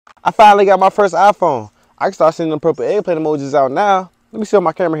I finally got my first iPhone. I can start sending them purple eggplant emojis out now. Let me see what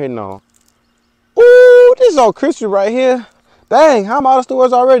my camera hitting on. Ooh, this is all crispy right here. Dang, how am I out of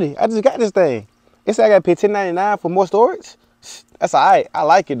storage already? I just got this thing. It said I gotta pay $10.99 for more storage. That's alright. I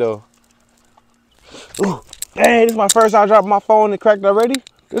like it though. Ooh, dang, this is my first time dropping my phone and cracked already.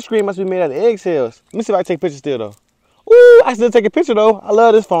 This screen must be made out of eggshells. Let me see if I can take pictures still though. Ooh, I still take a picture though. I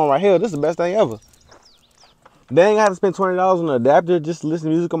love this phone right here. This is the best thing ever. Dang, I had to spend $20 on an adapter just to listen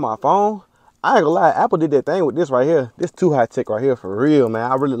to music on my phone. I ain't gonna lie, Apple did that thing with this right here. This too high tech right here for real,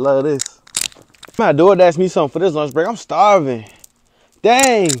 man. I really love this. My DoorDash me something for this lunch break. I'm starving.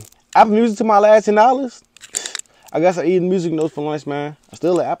 Dang, Apple Music to my last $10. I guess I eating music notes for lunch, man. I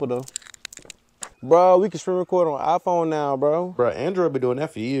still at Apple though. Bro, we can stream record on iPhone now, bro. Bro, Android been doing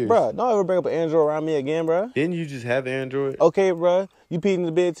that for years. Bro, don't ever bring up an Android around me again, bro. Didn't you just have Android? Okay, bro. You peed in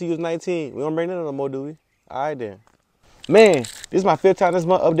the bed till you was 19. We don't bring that no more, do we? All right, then. Man, this is my 5th time this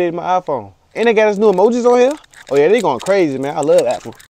month updating my iPhone. And they got us new emojis on here. Oh, yeah, they going crazy, man. I love Apple.